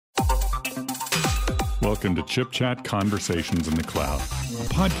Welcome to Chip Chat Conversations in the Cloud, a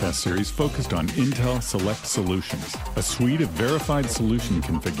podcast series focused on Intel Select Solutions, a suite of verified solution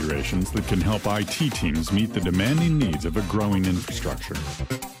configurations that can help IT teams meet the demanding needs of a growing infrastructure.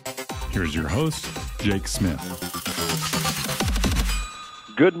 Here's your host, Jake Smith.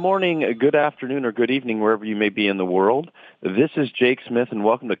 Good morning, good afternoon, or good evening, wherever you may be in the world. This is Jake Smith, and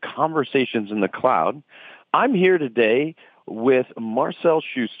welcome to Conversations in the Cloud. I'm here today with Marcel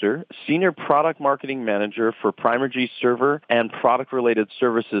Schuster, Senior Product Marketing Manager for PRIMERGY Server and Product-Related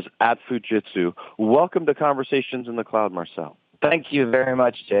Services at Fujitsu. Welcome to Conversations in the Cloud, Marcel. Thank you very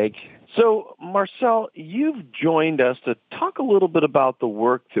much, Jake. So, Marcel, you've joined us to talk a little bit about the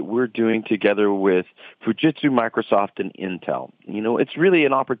work that we're doing together with Fujitsu, Microsoft, and Intel. You know, it's really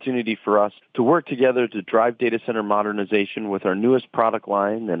an opportunity for us to work together to drive data center modernization with our newest product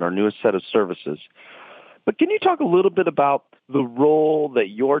line and our newest set of services. But can you talk a little bit about the role that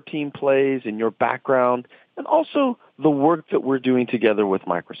your team plays in your background and also the work that we're doing together with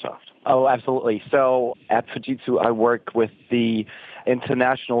Microsoft? Oh, absolutely. So at Fujitsu, I work with the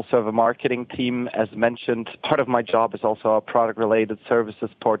international server marketing team. As mentioned, part of my job is also our product-related services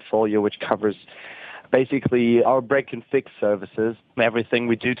portfolio, which covers basically our break and fix services, everything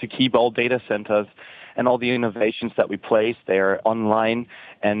we do to keep all data centers and all the innovations that we place there online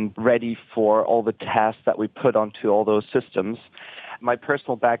and ready for all the tasks that we put onto all those systems. My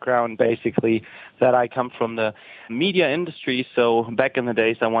personal background, basically, that I come from the media industry. So back in the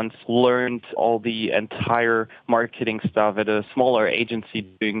days, I once learned all the entire marketing stuff at a smaller agency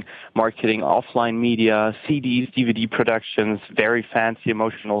doing marketing offline media, CDs, DVD productions, very fancy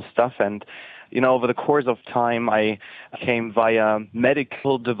emotional stuff. And you know, over the course of time, I came via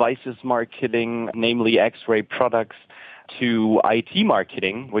medical devices marketing, namely X-ray products, to IT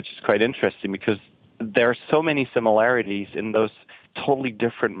marketing, which is quite interesting because there are so many similarities in those totally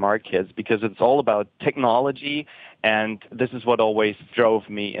different markets because it's all about technology, and this is what always drove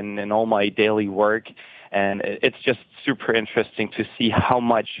me in all my daily work. And it's just super interesting to see how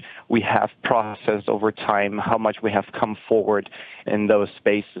much we have processed over time, how much we have come forward in those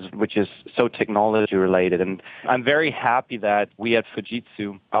spaces, which is so technology related. And I'm very happy that we at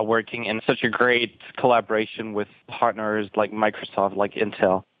Fujitsu are working in such a great collaboration with partners like Microsoft, like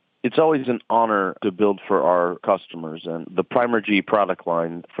Intel. It's always an honor to build for our customers, and the PRIMERGY product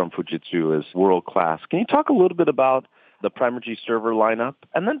line from Fujitsu is world-class. Can you talk a little bit about the PRIMERGY Server lineup,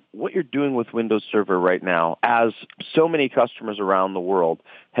 and then what you're doing with Windows Server right now as so many customers around the world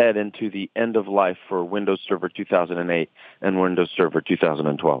head into the end of life for Windows Server 2008 and Windows Server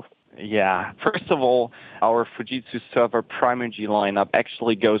 2012? Yeah. First of all, our Fujitsu Server PRIMERGY lineup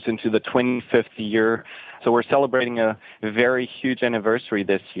actually goes into the 25th year. So we're celebrating a very huge anniversary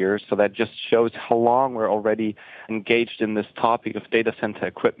this year. So that just shows how long we're already engaged in this topic of data center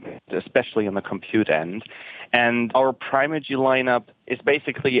equipment, especially on the compute end. And our PRIMERGY lineup is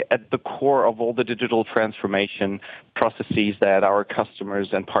basically at the core of all the digital transformation processes that our customers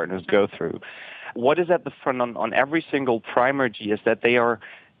and partners go through. What is at the front on every single PRIMERGY is that they are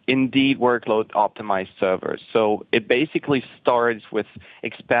indeed workload optimized servers. So it basically starts with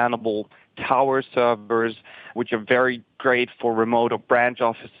expandable tower servers, which are very great for remote or branch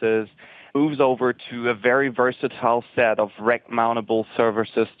offices, moves over to a very versatile set of rack-mountable server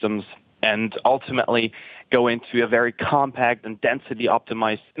systems, and ultimately go into a very compact and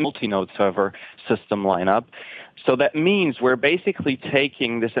density-optimized multi-node server system lineup. So that means we're basically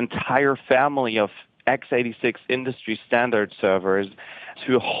taking this entire family of x86 industry standard servers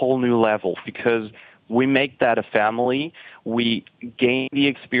to a whole new level because we make that a family. We gain the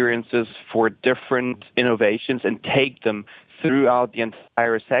experiences for different innovations and take them throughout the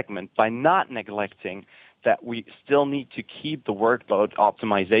entire segment by not neglecting that we still need to keep the workload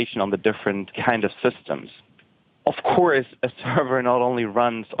optimization on the different kind of systems. Of course, a server not only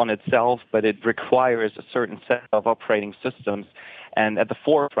runs on itself, but it requires a certain set of operating systems. And at the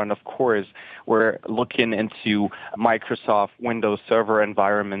forefront, of course, we're looking into Microsoft Windows Server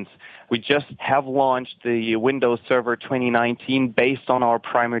environments. We just have launched the Windows Server 2019 based on our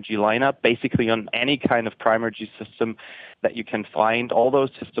PRIMERGY lineup, basically on any kind of PRIMERGY system that you can find. All those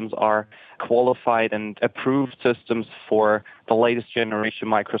systems are qualified and approved systems for the latest generation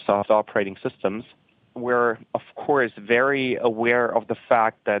Microsoft operating systems. We're, of course, very aware of the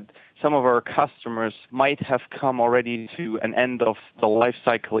fact that some of our customers might have come already to an end of the life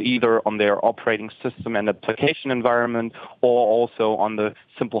cycle, either on their operating system and application environment or also on the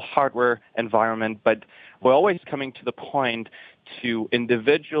simple hardware environment. But we're always coming to the point to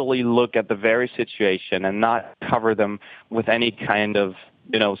individually look at the very situation and not cover them with any kind of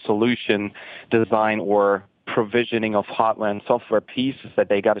solution design or provisioning of hardware and software pieces that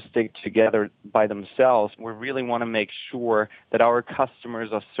they got to stick together by themselves. We really want to make sure that our customers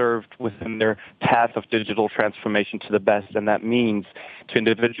are served within their path of digital transformation to the best, and that means to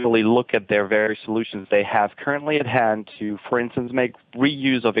individually look at their various solutions they have currently at hand to, for instance, make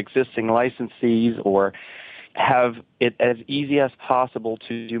reuse of existing licenses or have it as easy as possible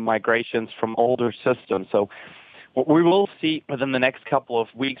to do migrations from older systems. So what we will see within the next couple of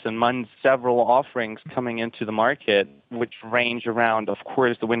weeks and months, several offerings coming into the market, which range around, of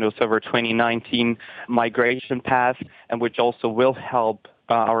course, the Windows Server 2019 migration path, and which also will help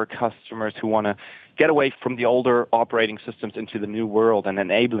our customers who want to get away from the older operating systems into the new world and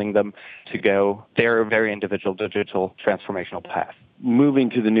enabling them to go their very individual digital transformational path. Moving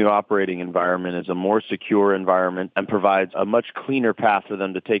to the new operating environment is a more secure environment and provides a much cleaner path for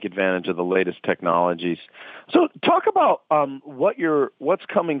them to take advantage of the latest technologies. So talk about what's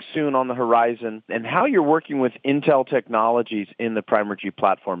coming soon on the horizon and how you're working with Intel technologies in the PRIMERGY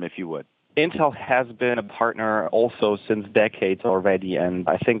platform, if you would. Intel has been a partner also since decades already, and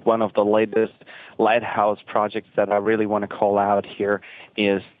I think one of the latest lighthouse projects that I really want to call out here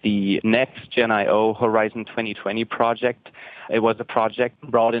is the Next Gen I/O Horizon 2020 project. It was a project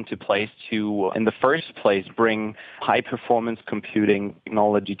brought into place to, in the first place, bring high-performance computing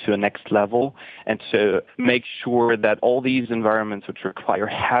technology to a next level and to make sure that all these environments which require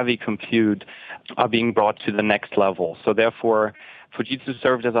heavy compute are being brought to the next level. So therefore, Fujitsu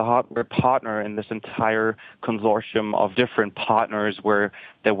served as a hardware partner in this entire consortium of different partners where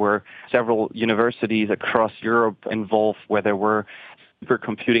there were several universities across Europe involved, where there were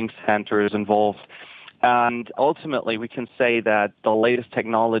supercomputing centers involved. And ultimately, we can say that the latest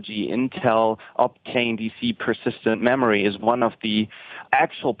technology, Intel Optane DC persistent memory, is one of the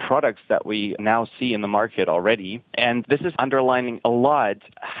actual products that we now see in the market already. And this is underlining a lot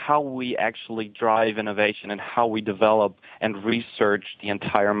how we actually drive innovation and how we develop and research the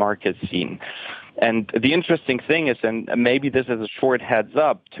entire market scene. And the interesting thing is, and maybe this is a short heads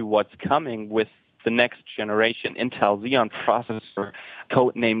up to what's coming with the next generation Intel Xeon processor,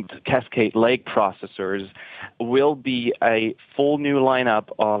 codenamed Cascade Lake processors, will be a full new lineup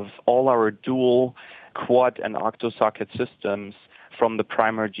of all our dual, quad, and octo-socket systems from the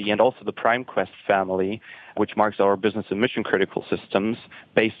PRIMERGY and also the PrimeQuest family, which marks our business and mission-critical systems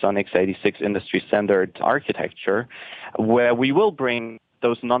based on x86 industry standard architecture, where we will bring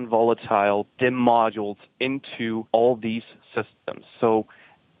those non-volatile DIMM modules into all these systems. So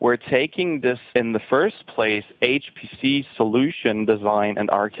we're taking this, in the first place, HPC solution design and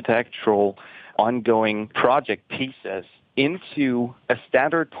architectural ongoing project pieces into a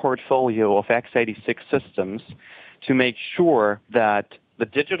standard portfolio of x86 systems to make sure that the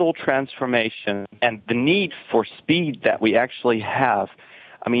digital transformation and the need for speed that we actually have.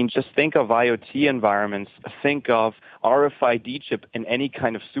 I mean, just think of IoT environments. Think of RFID chip in any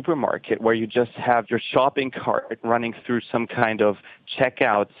kind of supermarket where you just have your shopping cart running through some kind of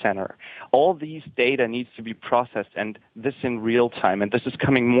checkout center. All these data needs to be processed, and this in real time. And this is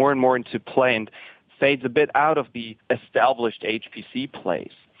coming more and more into play and fades a bit out of the established HPC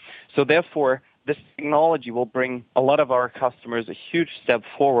place. So therefore, this technology will bring a lot of our customers a huge step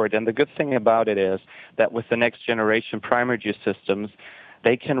forward. And the good thing about it is that with the next generation PRIMERGY systems,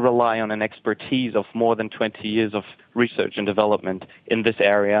 they can rely on an expertise of more than 20 years of research and development in this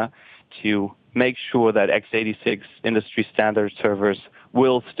area to make sure that x86 industry standard servers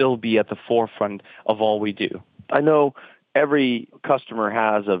will still be at the forefront of all we do. I know every customer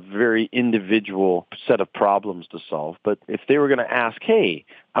has a very individual set of problems to solve, but if they were going to ask, hey,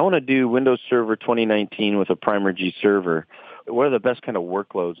 I want to do Windows Server 2019 with a PRIMERGY server, what are the best kind of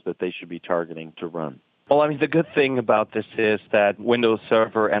workloads that they should be targeting to run? Well, I mean, the good thing about this is that Windows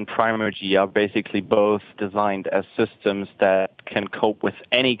Server and PRIMERGY are basically both designed as systems that can cope with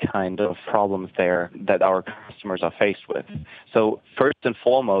any kind of problems there that our customers are faced with. So first and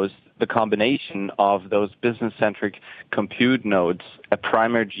foremost, the combination of those business-centric compute nodes, a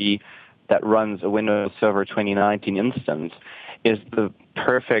PRIMERGY that runs a Windows Server 2019 instance, is the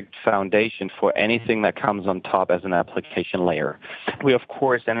perfect foundation for anything that comes on top as an application layer. We, of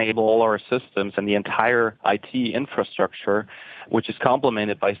course, enable all our systems and the entire IT infrastructure, which is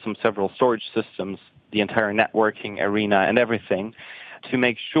complemented by several storage systems, the entire networking arena and everything, to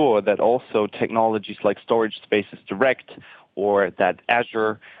make sure that also technologies like Storage Spaces Direct or that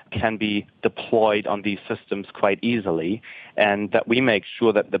Azure can be deployed on these systems quite easily, and that we make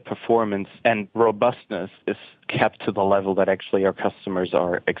sure that the performance and robustness is kept to the level that actually our customers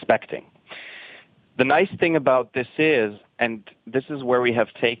are expecting. The nice thing about this is, and this is where we have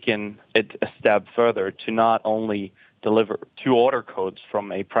taken it a step further, to not only deliver two order codes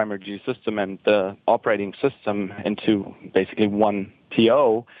from a PRIMERGY system and the operating system into basically one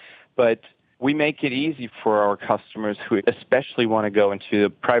PO. But we make it easy for our customers who especially want to go into a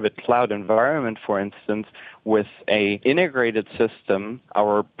private cloud environment, for instance, with a integrated system,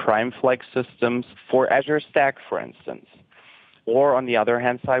 our PrimeFlex systems for Azure Stack, for instance. Or on the other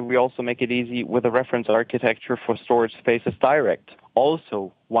hand side, we also make it easy with a reference architecture for storage spaces direct.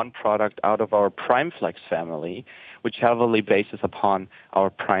 Also, one product out of our PrimeFlex family, which heavily bases upon our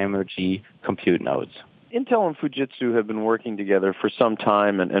PRIMERGY compute nodes. Intel and Fujitsu have been working together for some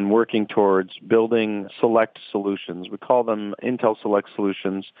time and working towards building select solutions. We call them Intel Select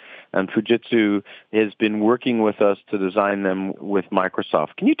Solutions, and Fujitsu has been working with us to design them with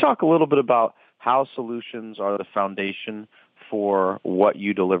Microsoft. Can you talk a little bit about how solutions are the foundation for what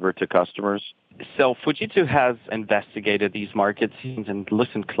you deliver to customers? So Fujitsu has investigated these market scenes and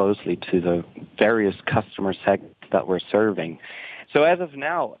listened closely to the various customer segments that we're serving. So as of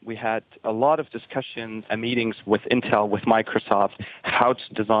now, we had a lot of discussions and meetings with Intel, with Microsoft, how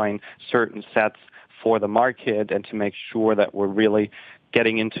to design certain sets for the market and to make sure that we're really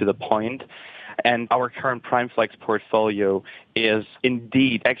getting into the point. And our current PrimeFlex portfolio is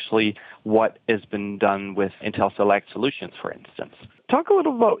indeed actually what has been done with Intel Select Solutions, for instance. Talk a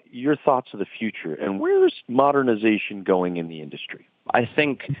little about your thoughts of the future and where's modernization going in the industry? I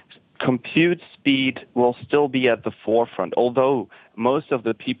think compute speed will still be at the forefront, although most of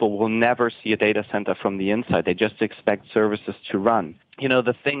the people will never see a data center from the inside. They just expect services to run. You know,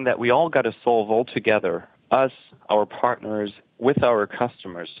 the thing that we all got to solve all together, us, our partners, with our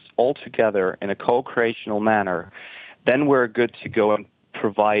customers, all together in a co-creational manner, then we're good to go and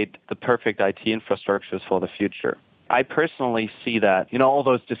provide the perfect IT infrastructures for the future. I personally see that, all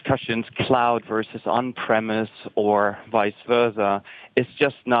those discussions, cloud versus on-premise or vice versa, it's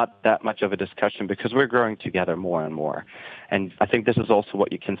just not that much of a discussion because we're growing together more and more. And I think this is also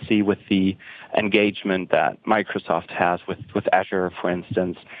what you can see with the engagement that Microsoft has with Azure, for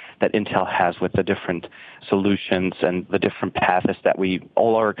instance, that Intel has with the different solutions and the different paths that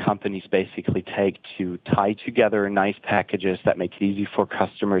all our companies basically take to tie together nice packages that make it easy for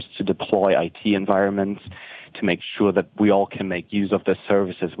customers to deploy IT environments, to make sure that we all can make use of the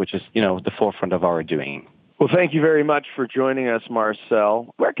services, which is, the forefront of our doing. Well, thank you very much for joining us,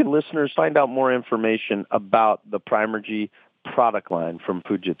 Marcel. Where can listeners find out more information about the PRIMERGY product line from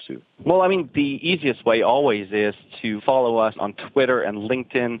Fujitsu? Well, the easiest way always is to follow us on Twitter and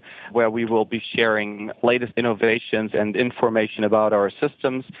LinkedIn, where we will be sharing latest innovations and information about our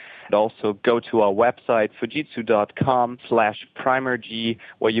systems. And also go to our website, fujitsu.com/PRIMERGY,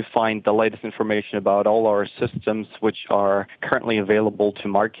 where you find the latest information about all our systems, which are currently available to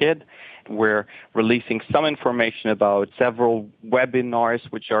market. We're releasing some information about several webinars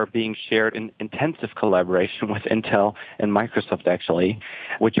which are being shared in intensive collaboration with Intel and Microsoft, actually,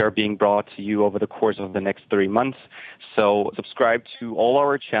 which are being brought to you over the course of the next 3 months. So subscribe to all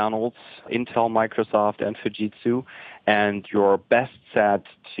our channels, Intel, Microsoft, and Fujitsu, and you're best set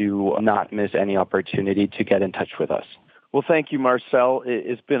to not miss any opportunity to get in touch with us. Well, thank you, Marcel.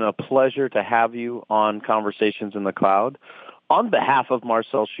 It's been a pleasure to have you on Conversations in the Cloud. On behalf of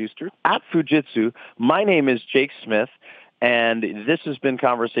Marcel Schuster at Fujitsu, my name is Jake Smith, and this has been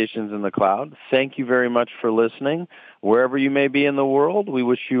Conversations in the Cloud. Thank you very much for listening. Wherever you may be in the world, we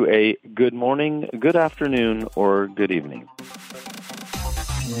wish you a good morning, good afternoon, or good evening.